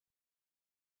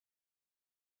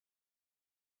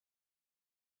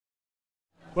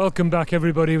Welcome back,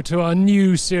 everybody, to our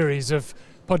new series of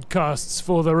podcasts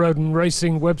for the Road and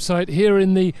Racing website here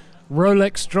in the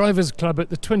Rolex Drivers Club at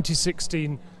the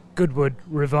 2016 Goodwood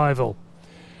Revival.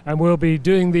 And we'll be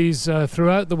doing these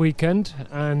throughout the weekend,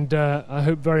 and I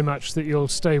hope very much that you'll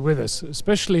stay with us,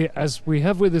 especially as we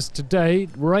have with us today,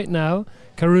 right now,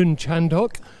 Karun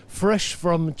Chandhok, fresh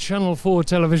from Channel 4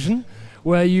 television,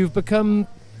 where you've become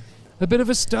a bit of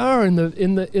a star in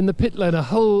the pit lane, a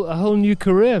whole new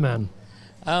career, man.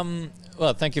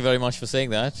 Well, thank you very much for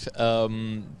saying that.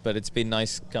 But it's been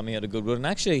nice coming out of Goodwood and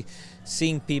actually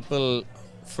seeing people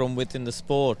from within the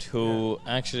sport who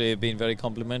actually have been very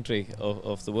complimentary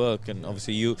of the work. And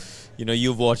obviously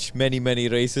you've watched many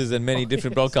races and many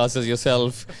different broadcasters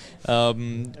yourself.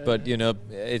 But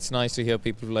it's nice to hear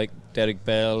people like Derek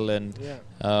Bell and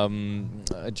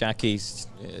Jackie's,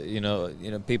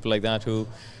 people like that who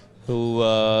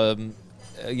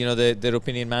their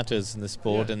opinion matters in the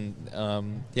sport, and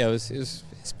it's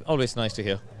always nice to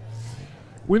hear.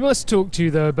 We must talk to you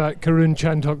though about Karun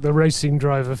Chandhok, the racing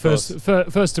driver,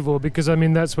 first of all, because I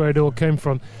mean that's where it all came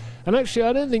from. And actually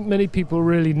I don't think many people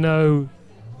really know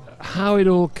how it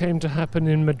all came to happen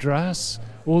in Madras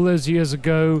all those years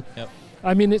ago. Yep.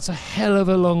 I mean, it's a hell of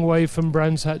a long way from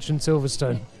Brands Hatch and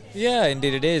Silverstone. Yeah,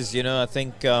 indeed it is. I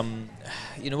think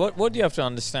what you have to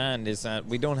understand is that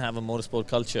we don't have a motorsport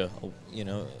culture,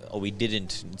 or we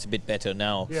didn't. It's a bit better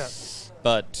now. Yeah.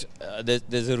 But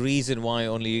there's a reason why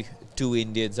only 2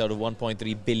 Indians out of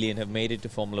 1.3 billion have made it to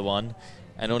Formula One,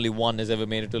 and only 1 has ever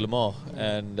made it to Le Mans.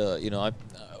 And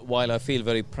while I feel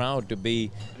very proud to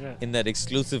be in that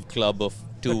exclusive club of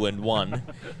 2 and 1,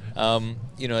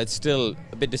 it's still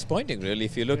a bit disappointing, really.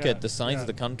 If you look at the size of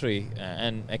the country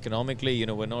and economically,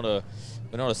 we're not a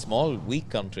small, weak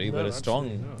country. We're a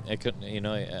strong,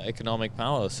 economic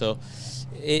power. So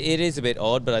it is a bit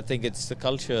odd, but I think it's the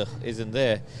culture isn't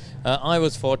there. I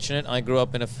was fortunate. I grew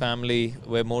up in a family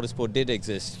where motorsport did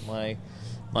exist. My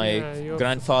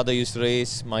grandfather used to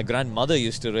race. My grandmother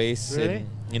used to race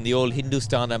in the old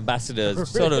Hindustan Ambassadors,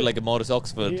 sort of like a Morris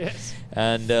Oxford. Yes.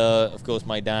 And of course,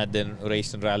 my dad then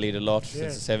raced and rallied a lot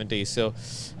since the 70s. So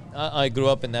I grew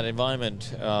up in that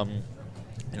environment.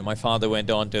 My father went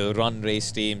on to run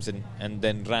race teams and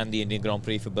then ran the Indian Grand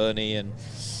Prix for Bernie and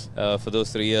for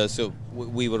those 3 years. So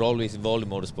we were always involved in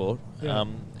motorsport,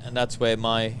 and that's where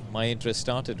my interest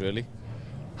started, really.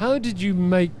 How did you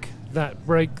make that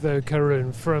break, though,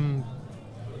 Karun, from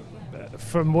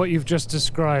what you've just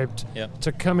described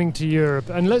to coming to Europe?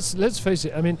 And let's face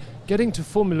it, I mean, getting to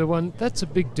Formula One, that's a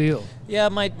big deal. Yeah,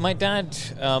 my dad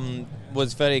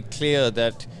was very clear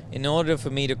that in order for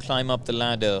me to climb up the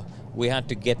ladder, we had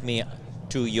to get me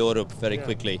to Europe very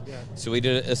quickly. Yeah. So we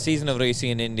did a season of racing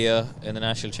in India in the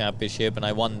National Championship, and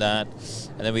I won that.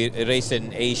 And then we raced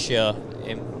in Asia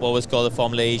in what was called the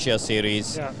Formula Asia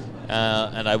Series. Yeah.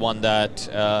 And I won that,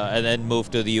 and then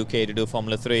moved to the UK to do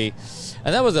Formula 3.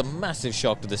 And that was a massive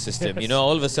shock to the system. Yes.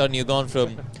 All of a sudden you've gone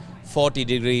from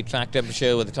 40-degree track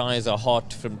temperature where the tires are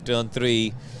hot from turn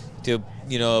 3 to,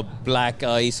 black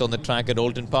ice on the track at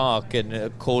Oulton Park and a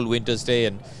cold winter's day.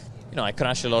 And, I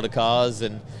crashed a lot of cars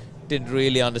and didn't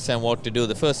really understand what to do.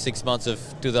 The first 6 months of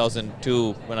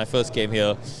 2002, when I first came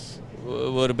here,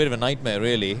 were a bit of a nightmare,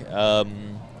 really.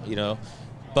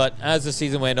 But as the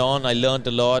season went on, I learned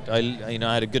a lot. I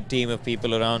had a good team of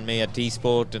people around me at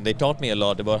T-Sport, and they taught me a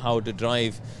lot about how to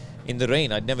drive in the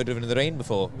rain. I'd never driven in the rain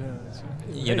before.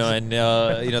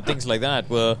 Yeah, things like that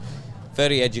were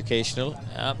very educational.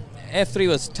 F3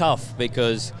 was tough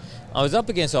because I was up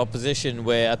against opposition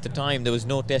where at the time there was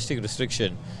no testing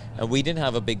restriction, and we didn't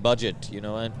have a big budget,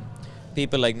 and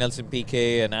people like Nelson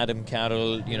Piquet and Adam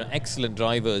Carroll, excellent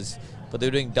drivers, but they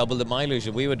were doing double the mileage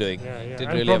that we were doing. Didn't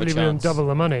and really probably have a chance. Double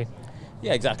the money.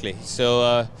 Yeah, exactly.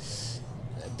 So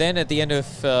then at the end of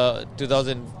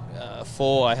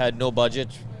 2004, I had no budget.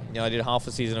 I did half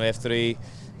a season of F3.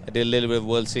 I did a little bit of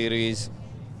World Series.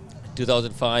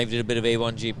 2005, did a bit of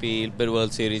A1GP, a bit of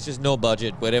World Series. Just no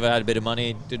budget. Wherever I had a bit of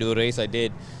money to do a race, I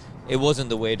did. It wasn't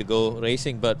the way to go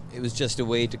racing, but it was just a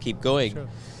way to keep going. Sure.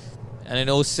 And in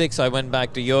 2006, I went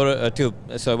back to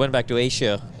I went back to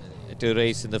Asia to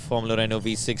race in the Formula Renault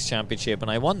V6 Championship,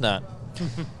 and I won that.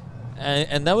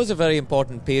 and that was a very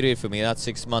important period for me, that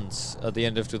 6 months at the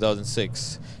end of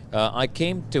 2006. I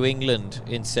came to England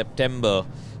in September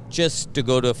just to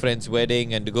go to a friend's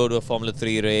wedding and to go to a Formula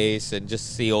 3 race and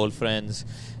just see old friends.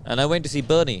 And I went to see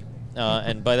Bernie,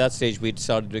 and by that stage we'd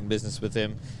started doing business with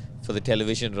him for the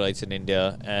television rights in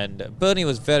India. And Bernie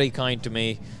was very kind to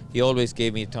me. He always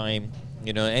gave me time.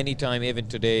 Anytime, even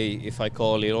today, if I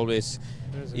call, he'll always,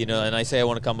 and I say I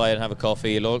want to come by and have a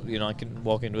coffee, I can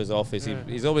walk into his office.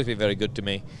 He's always been very good to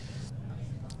me.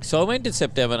 So I went in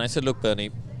September and I said, look, Bernie,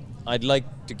 I'd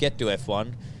like to get to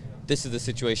F1. This is the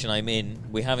situation I'm in.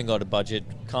 We haven't got a budget.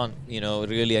 Can't,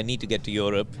 really, I need to get to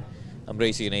Europe. I'm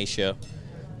racing in Asia.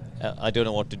 I don't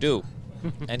know what to do.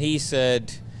 And he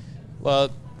said, well,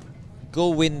 go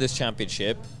win this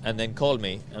championship and then call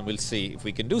me and we'll see if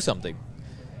we can do something.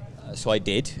 So I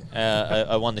did.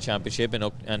 I won the championship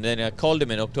and then I called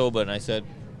him in October and I said,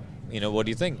 what do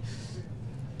you think?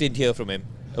 Didn't hear from him.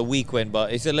 A week went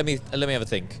by. He said, let me have a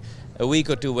think. A week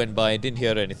or two went by. Didn't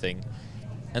hear anything.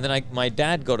 And then my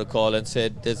dad got a call and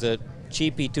said, there's a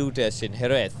GP2 test in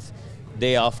Jerez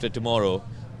day after tomorrow.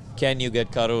 Can you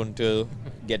get Karun to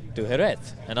get to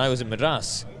Jerez? And I was in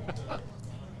Madras.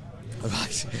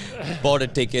 Right. Bought a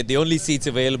ticket. The only seats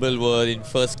available were in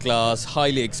first class,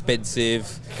 highly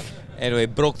expensive. Anyway,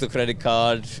 broke the credit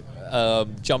card,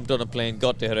 jumped on a plane,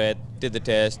 got to Jerez, did the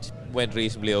test, went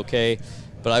reasonably okay.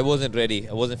 But I wasn't ready.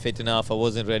 I wasn't fit enough. I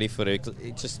wasn't ready for it.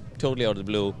 It's just totally out of the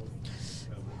blue.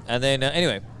 And then,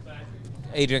 anyway,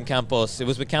 Adrian Campos, it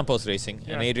was with Campos Racing,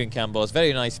 and Adrian Campos,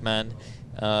 very nice man,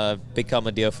 become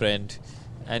a dear friend,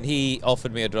 and he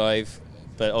offered me a drive,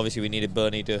 but obviously we needed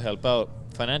Bernie to help out.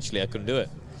 Financially, I couldn't do it.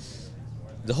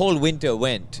 The whole winter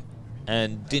went,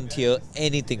 and didn't hear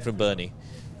anything from Bernie.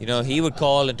 He would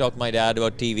call and talk to my dad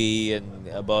about TV and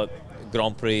about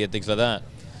Grand Prix and things like that.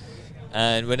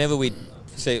 And whenever we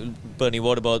say, Bernie,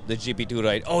 what about the GP2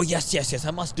 ride? Oh, yes,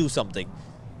 I must do something.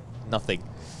 Nothing.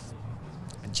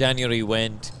 January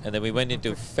went, and then we went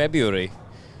into February,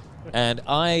 and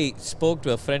I spoke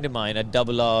to a friend of mine at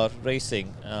R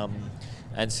Racing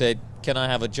and said, can I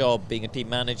have a job being a team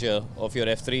manager of your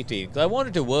F3 team? Because I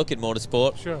wanted to work in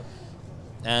motorsport. Sure.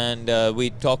 And we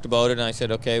talked about it, and I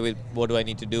said, okay, well, what do I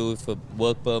need to do for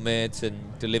work permits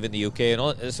and to live in the UK and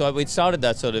all? So we started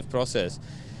that sort of process.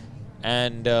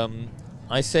 And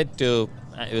I said to,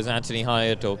 it was Anthony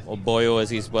Hyatt, or Boyo as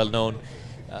he's well known,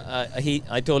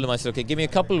 I told him, I said, okay, give me a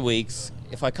couple of weeks.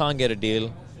 If I can't get a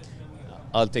deal,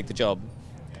 I'll take the job.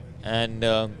 And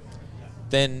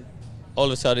then all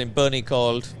of a sudden Bernie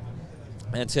called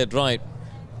and said, right,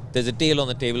 there's a deal on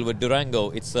the table with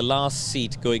Durango. It's the last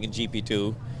seat going in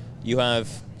GP2. You have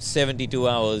 72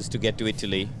 hours to get to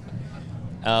Italy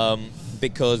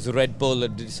because Red Bull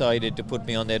had decided to put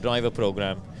me on their driver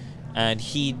program. And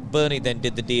Bernie then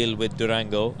did the deal with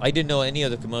Durango. I didn't know any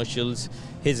of the commercials.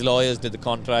 His lawyers did the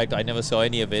contract. I never saw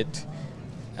any of it.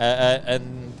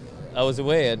 And I was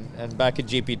away and back in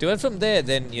GP2. And from there,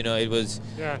 then, it was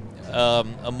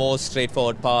a more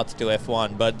straightforward path to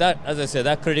F1. But that, as I said,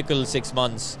 that critical 6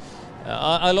 months,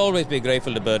 I'll always be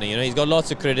grateful to Bernie. He's got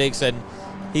lots of critics and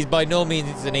he's by no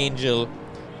means an angel.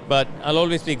 But I'll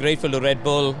always be grateful to Red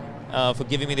Bull for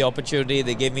giving me the opportunity.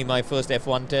 They gave me my first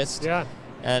F1 test. Yeah.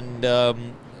 And,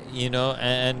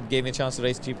 and gave me a chance to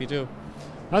race GP2.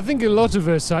 I think a lot of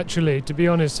us, actually, to be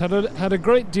honest, had a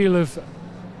great deal of,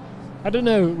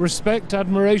 respect,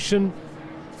 admiration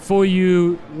for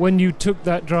you when you took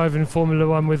that drive in Formula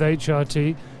One with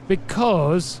HRT,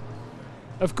 because,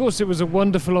 of course, it was a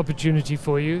wonderful opportunity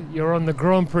for you. You're on the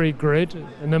Grand Prix grid,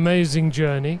 an amazing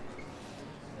journey.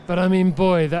 But I mean,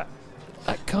 boy, that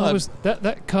car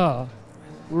that car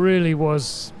really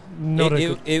was not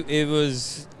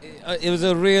it was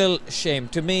a real shame.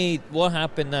 To me, what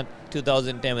happened at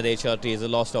 2010 with HRT is a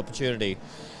lost opportunity.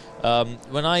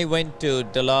 When I went to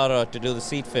Dallara to do the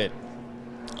seat fit,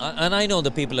 and I know the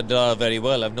people at Dallara very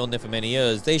well, I've known them for many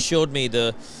years, they showed me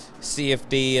the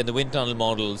CFD and the wind tunnel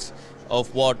models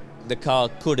of what the car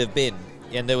could have been.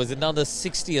 And there was another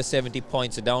 60 or 70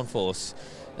 points of downforce.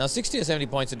 Now, 60 or 70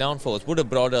 points of downforce would have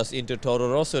brought us into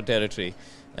Toro Rosso territory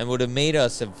and would have made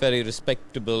us a very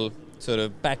respectable sort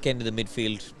of back end of the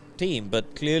midfield team,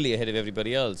 but clearly ahead of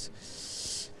everybody else.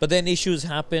 But then issues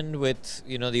happened with,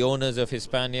 the owners of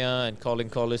Hispania and Colin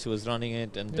Collis, who was running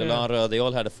it, and Dallara. They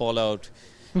all had a fallout.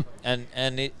 and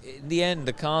in the end,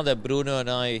 the car that Bruno and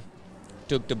I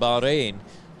took to Bahrain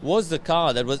was the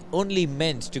car that was only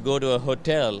meant to go to a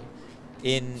hotel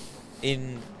in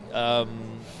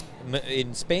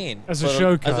Spain as a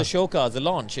show car. As a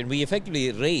launch, and we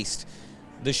effectively raced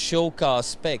the show car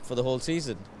spec for the whole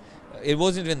season. It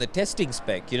wasn't even the testing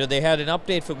spec. They had an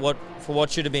update for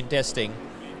what should have been testing,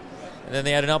 and then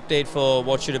they had an update for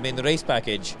what should have been the race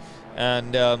package.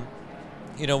 And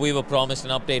we were promised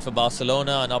an update for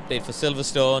Barcelona, an update for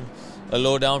Silverstone, a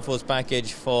low downforce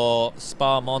package for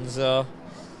Spa, Monza,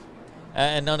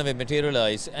 and none of it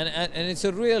materialized. And it's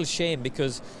a real shame,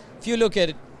 because if you look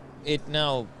at it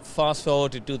now, fast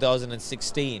forward to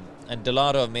 2016, and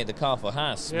Dallara have made the car for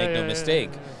Haas, make no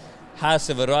mistake. Haas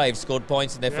have arrived, scored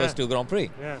points in their first two Grand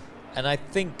Prix. Yeah. And I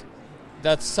think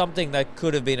that's something that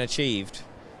could have been achieved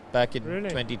back in Really?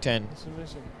 2010. That's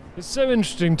amazing. It's so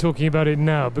interesting talking about it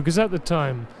now, because at the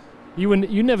time, you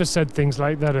never said things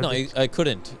like that. No, I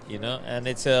couldn't, and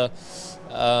it's as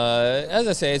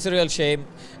I say, it's a real shame.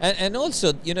 And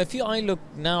also, if I look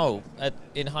now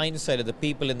in hindsight at the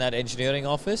people in that engineering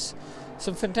office,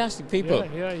 some fantastic people.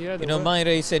 Yeah. My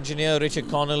race engineer, Richard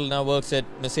Connell, now works at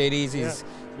Mercedes. He's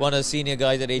one of the senior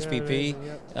guys at HPP.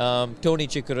 Tony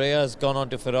Chicorea has gone on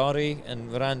to Ferrari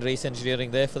and ran race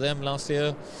engineering there for them last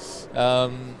year.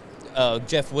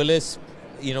 Jeff Willis,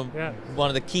 one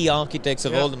of the key architects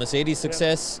of all the Mercedes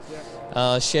success.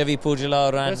 Chevy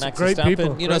Pujala ran Max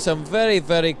Verstappen. Some very,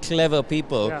 very clever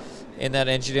people in that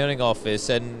engineering office.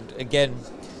 And again,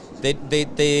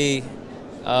 they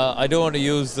I don't want to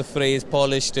use the phrase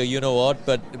polished or you-know-what,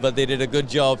 but they did a good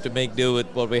job to make do with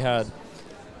what we had.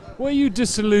 Were you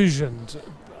disillusioned?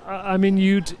 I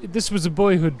mean, this was a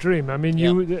boyhood dream. I mean,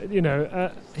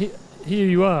 here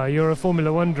you are, you're a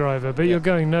Formula One driver, but you're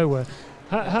going nowhere.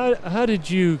 How did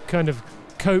you kind of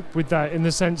cope with that, in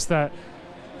the sense that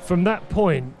from that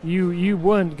point you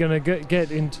weren't going to get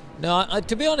into... No,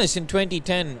 to be honest, in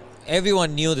 2010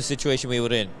 everyone knew the situation we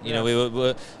were in. We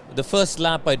were the first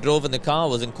lap I drove in the car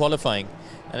was in qualifying,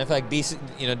 and in fact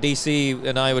DC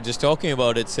and I were just talking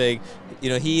about it, saying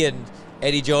he and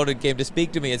Eddie Jordan came to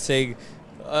speak to me and saying,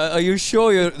 are you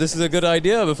sure this is a good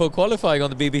idea, before qualifying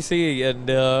on the BBC? And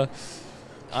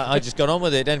I just got on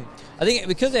with it. And I think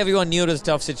because everyone knew it was a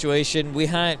tough situation, we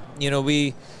had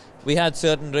we had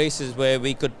certain races where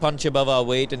we could punch above our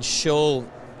weight and show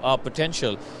our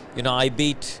potential. I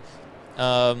beat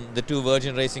the two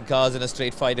Virgin Racing cars in a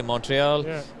straight fight in Montreal.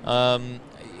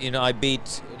 I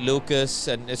beat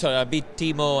I beat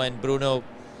Timo and Bruno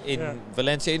in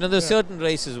Valencia. There's certain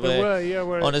races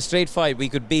where on a straight fight we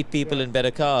could beat people in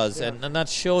better cars, and that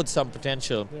showed some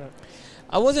potential.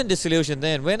 I wasn't disillusioned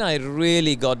then. When I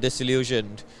really got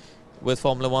disillusioned with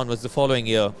Formula One was the following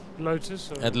year.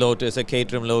 Lotus? At Lotus, at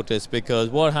Caterham Lotus, because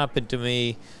what happened to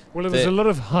me... Well, there was a lot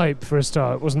of hype for a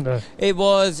start, wasn't there? It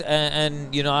was,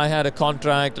 and I had a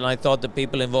contract, and I thought the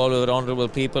people involved were honourable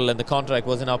people, and the contract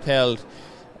wasn't upheld.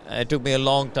 It took me a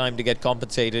long time to get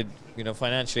compensated.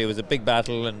 Financially, it was a big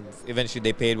battle, and eventually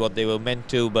they paid what they were meant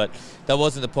to, but that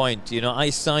wasn't the point. I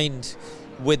signed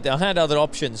I had other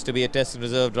options to be a test and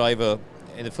reserve driver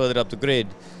further up the grid,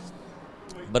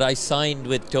 but I signed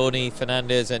with Tony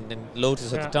Fernandez and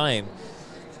Lotus at the time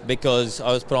because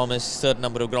I was promised a certain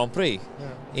number of Grand Prix,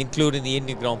 including the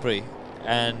Indian Grand Prix,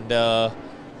 and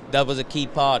that was a key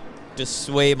part to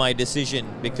sway my decision,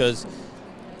 because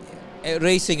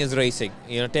racing is racing.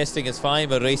 Testing is fine,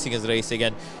 but racing is racing,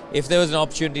 and if there was an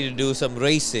opportunity to do some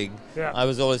racing, I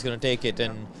was always going to take it,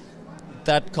 and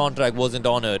that contract wasn't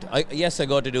honoured. Yes, I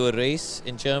got to do a race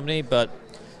in Germany, but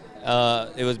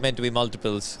it was meant to be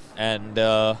multiples, and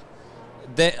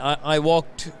I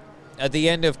walked at the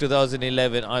end of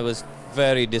 2011. I was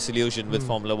very disillusioned with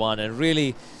Formula One, and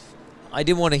really I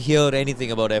didn't want to hear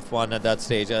anything about F1 at that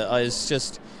stage. I was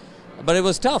just, but it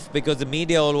was tough because the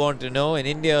media all wanted to know. In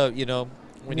India,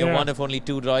 when you're one of only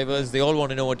two drivers, they all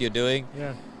want to know what you're doing.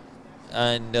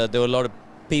 And there were a lot of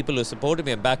people who supported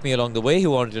me and backed me along the way who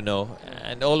wanted to know.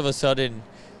 And all of a sudden,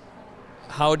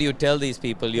 how do you tell these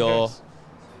people you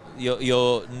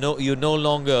no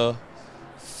longer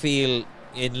feel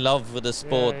in love with the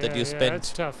sport that you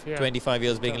spent 25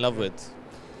 years being in love with?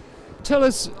 Tell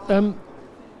us,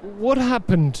 what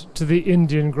happened to the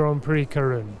Indian Grand Prix,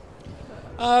 Karun?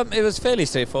 It was fairly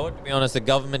straightforward, to be honest. The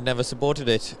government never supported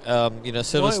it.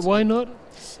 Why not?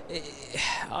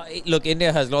 Look,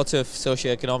 India has lots of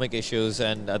socio-economic issues,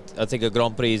 and I think a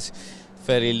Grand Prix is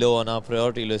fairly low on our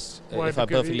priority list, if I'm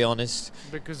perfectly honest.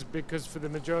 Because for the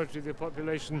majority of the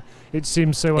population, it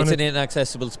seems so... It's an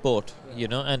inaccessible sport,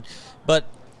 but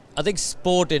I think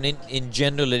sport in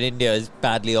general in India is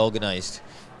badly organised.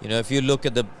 If you look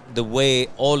at the way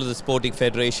all of the sporting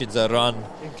federations are run...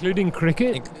 Including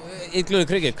cricket? Including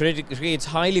cricket. Cricket's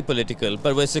highly political,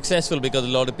 but we're successful because a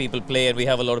lot of people play and we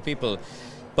have a lot of people.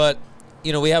 But,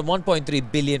 we have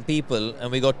 1.3 billion people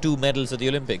and we got 2 medals at the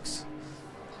Olympics.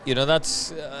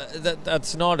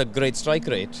 That's not a great strike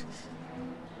rate.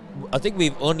 I think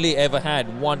we've only ever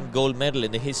had 1 gold medal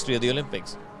in the history of the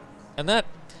Olympics. And that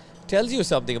tells you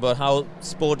something about how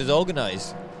sport is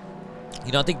organised.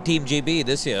 I think Team GB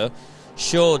this year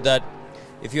showed that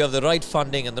if you have the right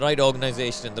funding and the right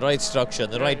organisation and the right structure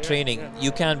and the right training,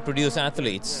 you can produce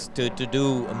athletes to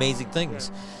do amazing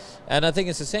things. And I think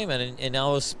it's the same. And in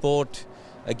our sport,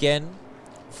 again,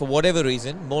 for whatever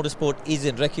reason, motorsport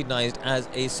isn't recognised as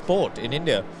a sport in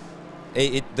India.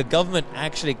 The government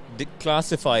actually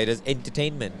classified it as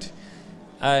entertainment.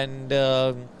 And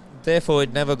therefore,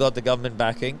 it never got the government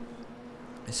backing.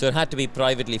 So it had to be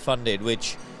privately funded,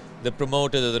 which the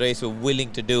promoters of the race were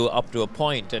willing to do up to a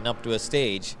point and up to a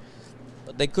stage.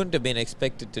 But they couldn't have been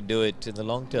expected to do it in the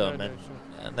long term, and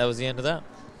that was the end of that.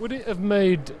 Would it have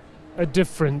made a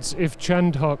difference if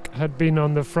Chandhok had been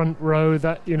on the front row?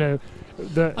 That, you know,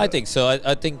 I think so.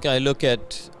 I think I look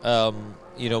at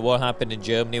you know, what happened in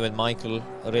Germany when Michael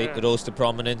rose to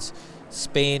prominence,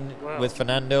 Spain with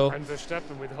Fernando, and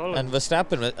Verstappen with Holland. And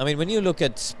Verstappen. I mean, when you look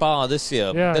at Spa this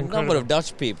year, the number of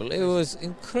Dutch people, it was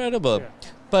incredible. Yeah.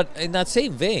 But in that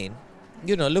same vein,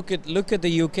 you know, look at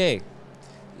the UK.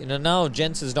 You know, now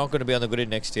Jens is not going to be on the grid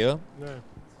next year. No.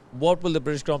 What will the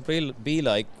British Grand Prix be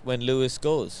like when Lewis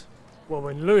goes? Well,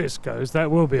 when Lewis goes, that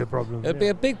will be a problem. It'll be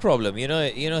a big problem. You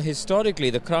know, historically,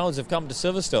 the crowds have come to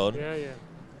Silverstone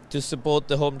to support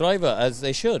the home driver, as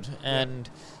they should. And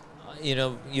you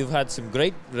know, you've had some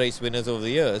great race winners over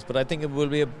the years, but I think it will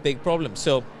be a big problem.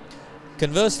 So,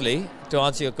 conversely, to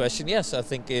answer your question, yes, I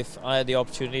think if I had the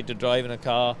opportunity to drive in a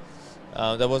car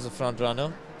that was a front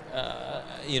runner,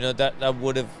 you know, that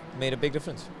would have made a big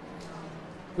difference.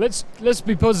 Let's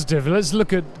be positive. Let's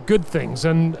look at good things,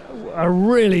 and a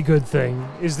really good thing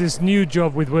is this new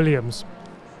job with Williams.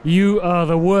 You are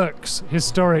the works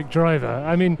historic driver.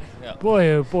 I mean, boy,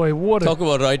 oh boy, what talk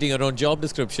about writing your own job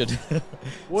description.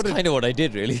 It's kind of what I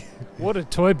did, really. What a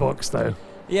toy box, though.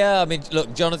 Yeah, I mean,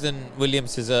 look, Jonathan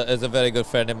Williams is a very good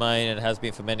friend of mine and has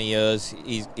been for many years.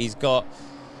 He's got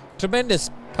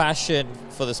tremendous passion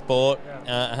for the sport,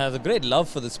 has a great love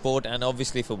for the sport, and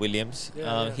obviously for Williams.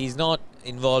 He's not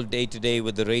involved day to day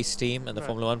with the race team and the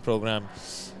Formula One program,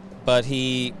 but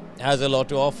he has a lot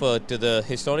to offer to the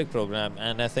historic program.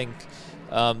 And I think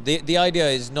the idea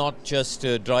is not just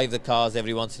to drive the cars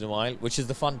every once in a while, which is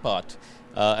the fun part,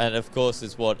 and of course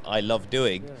is what I love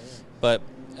doing. But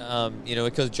you know,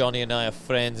 because Johnny and I are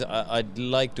friends, I'd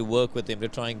like to work with him to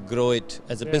try and grow it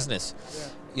as a business.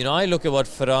 You know, I look at what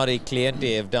Ferrari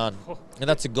Cliente have done, and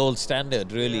that's a gold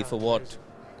standard really for what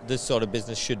this sort of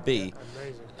business should be.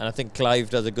 And I think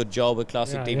Clive does a good job with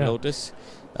Classic Team Lotus.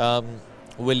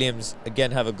 Williams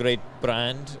again have a great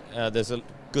brand. There's a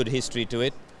good history to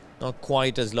it. Not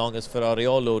quite as long as Ferrari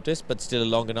or Lotus, but still a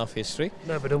long enough history.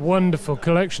 No, but a wonderful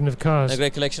collection of cars. A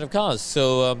great collection of cars.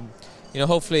 So, you know,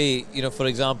 hopefully, you know, for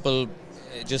example,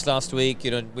 just last week,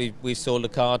 you know, we sold a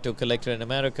car to a collector in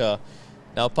America.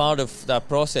 Now, part of that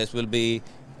process will be,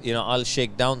 you know, I'll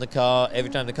shake down the car. Every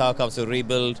time the car comes to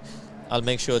rebuild, I'll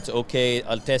make sure it's okay.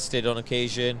 I'll test it on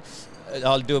occasion.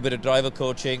 I'll do a bit of driver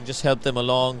coaching, just help them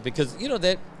along, because, you know,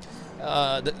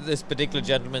 this particular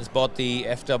gentleman's bought the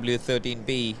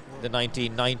FW13B, the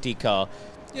 1990 car.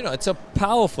 You know, it's a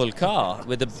powerful car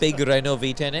with a big Renault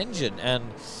V10 engine, and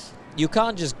you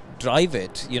can't just drive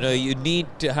it. You know, you need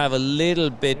to have a little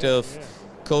bit of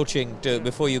coaching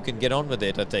before you can get on with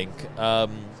it, I think.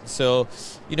 So,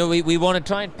 you know, we want to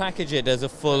try and package it as a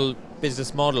full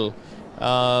business model.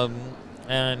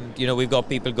 And, you know, we've got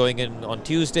people going in on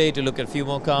Tuesday to look at a few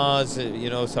more cars, you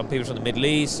know, some people from the Middle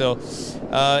East. So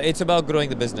it's about growing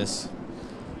the business.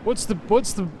 What's the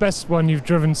best one you've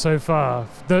driven so far?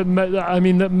 That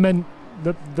meant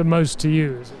the most to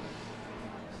you? Is it?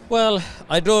 Well,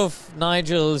 I drove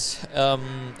Nigel's,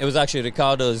 it was actually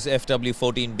Ricciardo's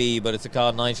FW14B, but it's a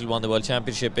car Nigel won the World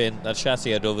Championship in. That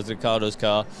chassis I drove was Ricciardo's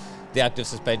car. The active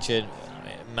suspension,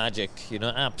 magic, you know,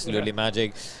 absolutely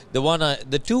magic.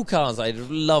 The two cars I'd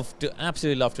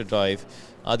absolutely love to drive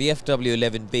are the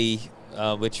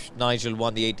FW11B, which Nigel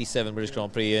won the 87 British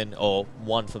Grand Prix in, or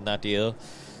won from that year,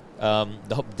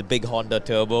 the big Honda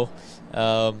turbo,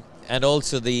 and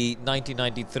also the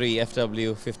 1993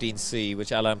 FW15C,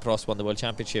 which Alain Prost won the World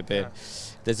Championship in.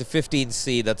 There's a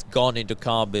 15C that's gone into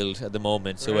car build at the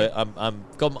moment, so I'm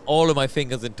got all of my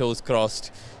fingers and toes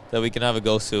crossed that we can have a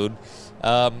go soon.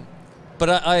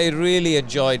 But I really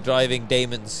enjoyed driving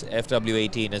Damon's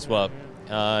FW18 as well.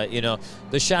 You know,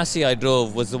 the chassis I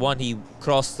drove was the one he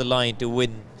crossed the line to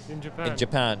win in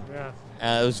Japan.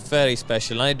 It was very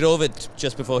special. And I drove it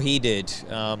just before he did.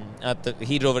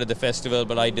 He drove it at the festival,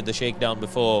 but I did the shakedown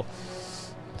before.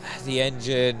 The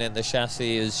engine and the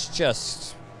chassis is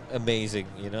just amazing,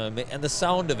 you know, and the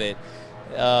sound of it.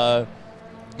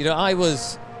 You know, I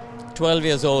was 12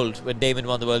 years old when Damon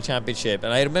won the World Championship,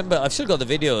 and I remember, I've still got the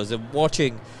videos of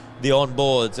watching the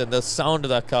onboards and the sound of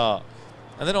that car,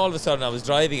 and then all of a sudden I was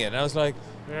driving it and I was like,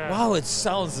 wow, it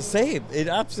sounds the same. It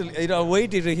absolutely, you know, I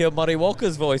waited to hear Murray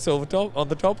Walker's voice on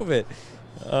the top of it.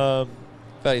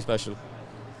 Very special.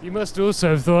 You must also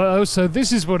have thought, oh, so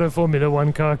this is what a Formula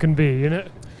One car can be, you know?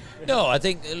 No, I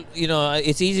think, you know,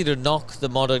 it's easy to knock the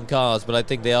modern cars, but I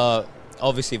think they are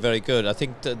obviously very good. I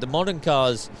think the modern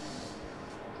cars,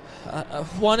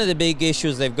 one of the big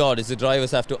issues they've got is the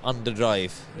drivers have to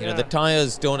underdrive. You know, the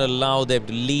tyres don't allow them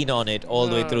to lean on it all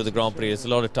the way through the Grand Prix. There's a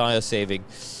lot of tyre saving.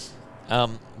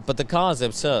 But the cars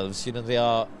themselves, you know, they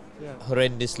are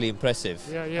horrendously impressive.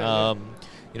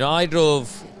 You know, I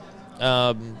drove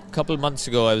a couple of months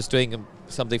ago, I was doing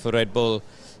something for Red Bull,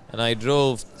 and I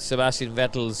drove Sebastian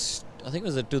Vettel's, I think it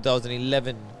was a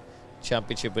 2011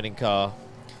 championship winning car.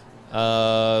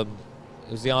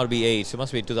 It was the RB8, so it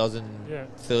must be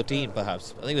 2013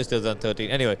 perhaps. I think it was 2013.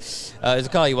 Anyway, it was a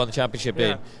car he won the championship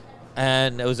in,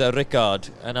 and it was a Ricard,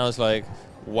 and I was like,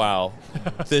 wow,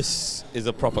 this is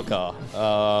a proper car.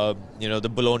 You know, the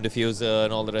balloon diffuser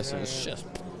and all the rest of it was just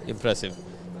impressive.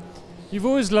 You've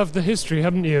always loved the history,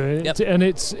 haven't you? And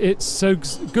it's so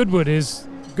Goodwood's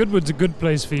a good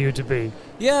place for you to be.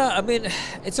 Yeah, I mean,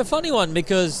 it's a funny one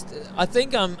because I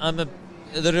think the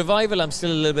revival, I'm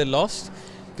still a little bit lost,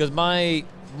 because my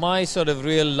sort of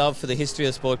real love for the history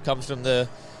of sport comes from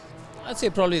I'd say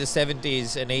probably the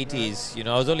 70s and 80s. You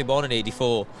know, I was only born in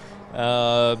 84.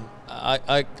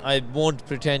 I won't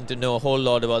pretend to know a whole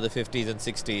lot about the 50s and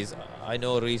 60s. I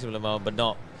know a reasonable amount, but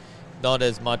not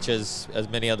as much as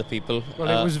many other people.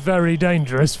 Well, it was very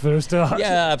dangerous for a start.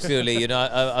 Yeah, absolutely. You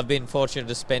know, I've been fortunate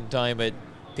to spend time with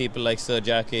people like Sir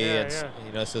Jackie and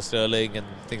you know, Sir Sterling and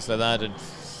things like that, and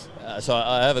so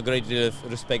I have a great deal of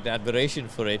respect and admiration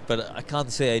for it. But I can't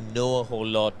say I know a whole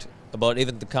lot about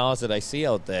even the cars that I see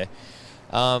out there.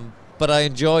 But I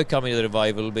enjoy coming to the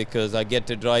revival because I get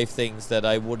to drive things that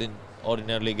I wouldn't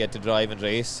ordinarily get to drive and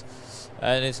race,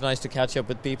 and it's nice to catch up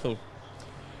with people.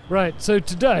 Right, so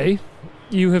today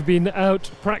you have been out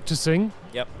practicing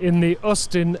in the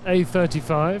Austin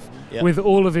A35 with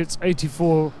all of its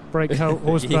 84 brake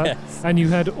horsepower, and you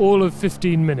had all of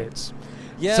 15 minutes.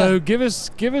 Yeah. So give us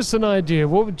an idea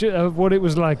what it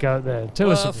was like out there.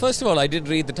 Tell us. First of all, I didn't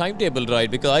read the timetable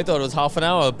right because I thought it was half an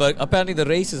hour, but apparently the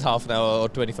race is half an hour or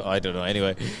 25. I don't know.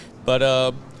 Anyway, but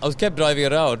I was kept driving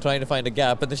around trying to find a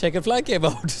gap, and the checkered flag came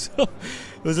out, so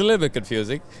it was a little bit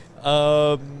confusing.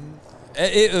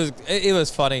 It was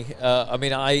funny. I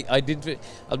mean, I didn't.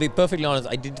 I'll be perfectly honest.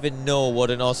 I didn't even know what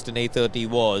an Austin A30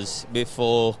 was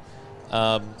before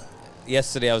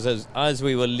yesterday. As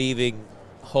we were leaving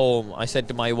home, I said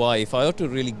to my wife, I ought to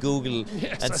really Google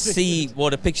and see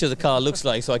what a picture of the car looks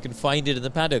like so I can find it in the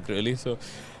paddock, really. So,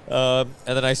 and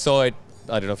then I saw it,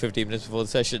 I don't know, 15 minutes before the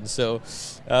session. So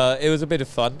it was a bit of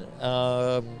fun,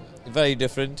 very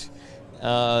different.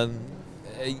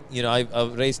 You know,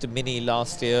 I've raced a Mini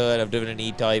last year, and I've driven an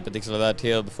E-Type and things like that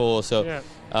here before. So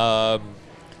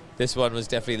this one was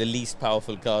definitely the least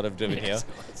powerful car I've driven here.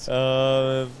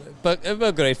 But it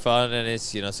was great fun, and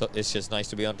it's, you know, so it's just nice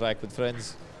to be on track with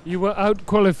friends. You were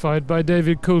out-qualified by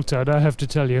David Coulthard, I have to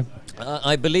tell you.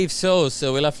 I believe so,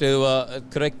 so we'll have to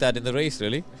correct that in the race,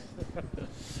 really.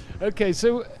 Okay,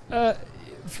 so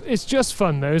it's just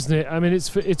fun, though, isn't it? I mean, it's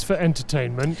for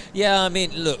entertainment. Yeah, I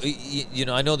mean, look, you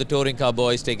know, I know the touring car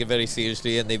boys take it very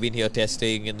seriously, and they've been here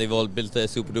testing, and they've all built their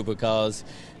super-duper cars,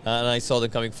 and I saw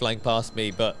them coming flying past me.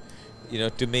 But, you know,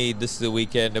 to me, this is a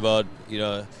weekend about, you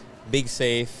know, being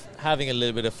safe, having a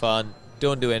little bit of fun,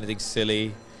 don't do anything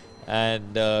silly,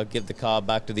 and give the car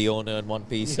back to the owner in one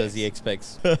piece as he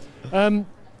expects.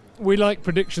 We like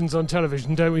predictions on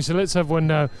television, don't we? So let's have one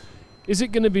now. Is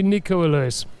it going to be Nico or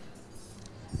Lewis?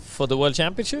 For the World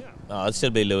Championship? It'll still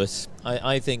be Lewis.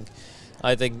 I think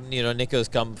you know, Nico's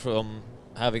come from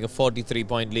having a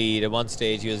 43-point lead. At one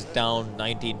stage, he was down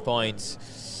 19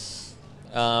 points.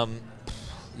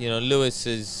 You know, Lewis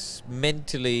is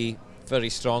mentally very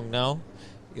strong now.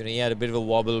 You know, he had a bit of a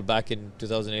wobble back in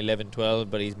 2011-12,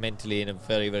 but he's mentally in a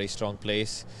very, very strong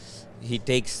place. He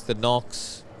takes the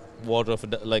knocks, water off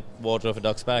a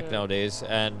duck's back nowadays,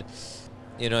 and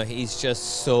you know, he's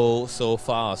just so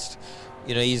fast.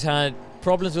 You know, he's had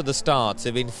problems with the starts.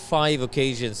 There have been 5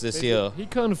 occasions this year. He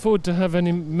can't afford to have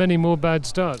many more bad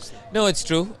starts. No, it's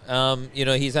true. You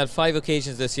know, he's had 5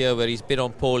 occasions this year where he's been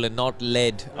on pole and not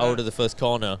led out of the first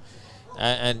corner,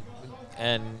 and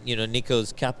you know,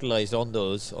 Nico's capitalized on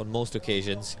those on most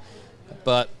occasions.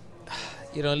 But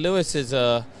you know, Lewis is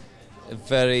a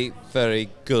very, very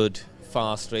good,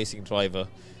 fast racing driver,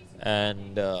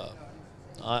 and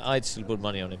I'd still put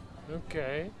money on him.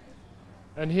 Okay.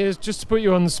 And here's, just to put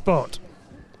you on the spot,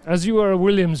 as you are a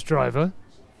Williams driver,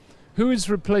 who is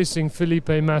replacing Felipe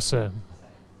Massa?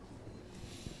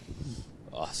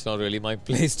 Oh, it's not really my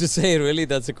place to say, really.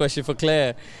 That's a question for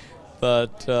Claire.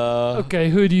 But okay,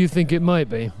 who do you think it might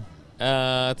be?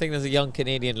 I think there's a young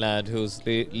Canadian lad who's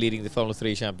leading the Formula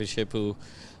 3 Championship, who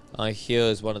I hear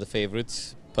is one of the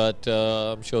favourites. But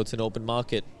I'm sure it's an open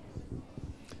market.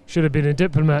 Should have been a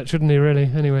diplomat, shouldn't he, really?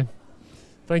 Anyway.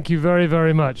 Thank you very,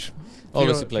 very much.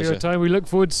 Always a pleasure. For your time. We look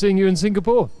forward to seeing you in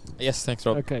Singapore. Yes, thanks,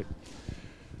 Rob. Okay.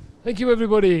 Thank you,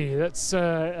 everybody. That's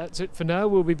it for now.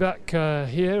 We'll be back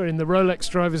here in the Rolex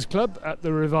Drivers Club at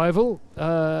the Revival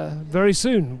very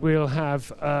soon. We'll have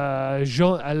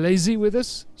Jean Alesi with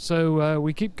us, so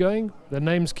we keep going. The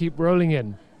names keep rolling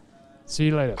in. See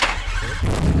you later.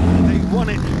 They won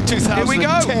it 2010. Here we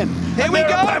go. Here we go.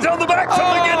 A pat on the back. Oh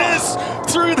my goodness.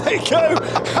 Through they go.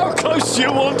 How close do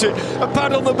you want it? A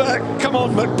pat on the back. Come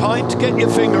on, McPint. Get your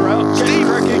finger out. Steve,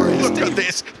 look at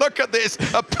this. Look at this.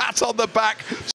 A pat on the back.